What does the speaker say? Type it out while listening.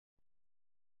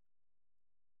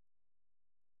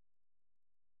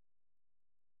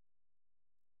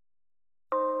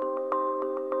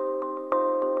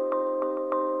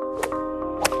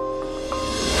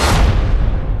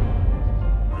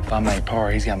If I make par,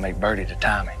 he's gonna make birdie to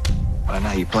tie me. Right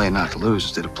now, you're playing not to lose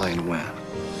instead of playing to win.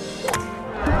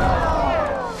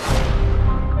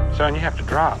 Son, you have to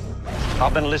drop.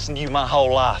 I've been listening to you my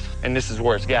whole life, and this is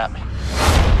where it's got me.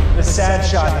 The sad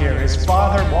shot here is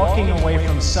father walking away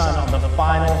from son on the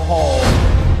final hole.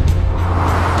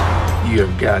 You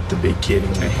have got to be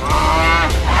kidding me.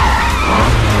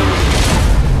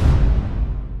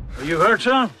 Are you hurt,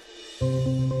 son?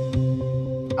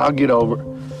 I'll get over it.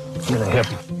 I'm gonna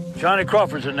help you. Johnny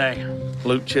Crawford's the name.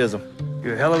 Luke Chisolm.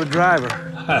 You're a hell of a driver.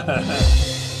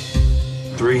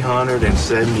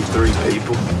 373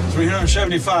 people.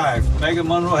 375. Megan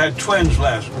Monroe had twins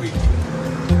last week.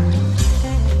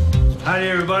 Howdy,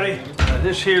 everybody.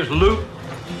 This here's Luke.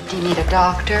 Do you need a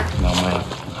doctor? No, man.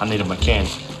 I need a mechanic.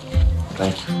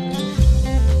 Thank you.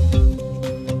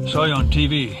 Saw you on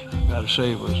TV. Gotta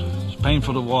say, it's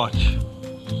painful to watch.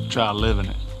 Try living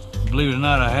it. Believe it or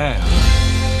not, I have.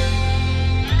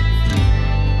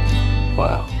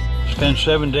 Wow. Spend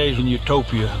 7 days in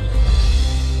Utopia.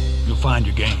 You'll find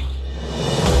your game.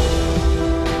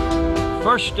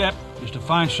 First step is to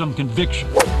find some conviction.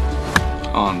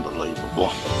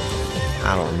 Unbelievable.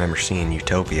 I don't remember seeing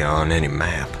Utopia on any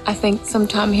map. I think some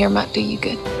time here might do you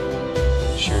good.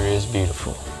 Sure is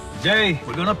beautiful. Today,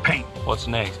 we're gonna paint. What's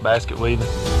next? Basket weaving?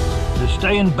 To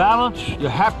stay in balance, you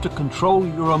have to control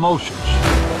your emotions.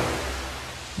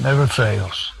 Never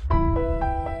fails.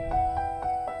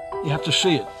 You have to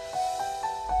see it,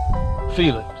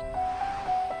 feel it,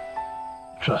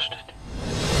 trust it.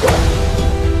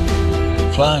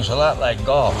 Flying's a lot like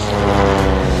golf.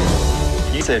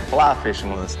 You said fly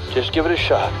fishing was. Just give it a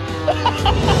shot.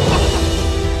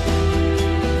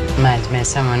 Reminds me of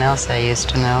someone else I used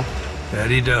to know. That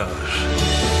he does.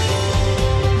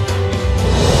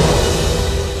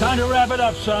 Time to wrap it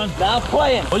up, son. Now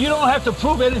playing. Well, you don't have to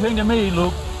prove anything to me,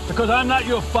 Luke, because I'm not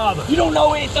your father. You don't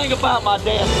know anything about my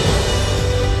dad.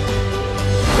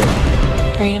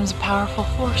 Freedom's a powerful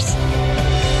force.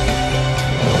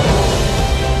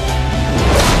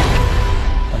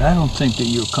 But I don't think that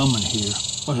your coming here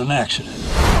was an accident.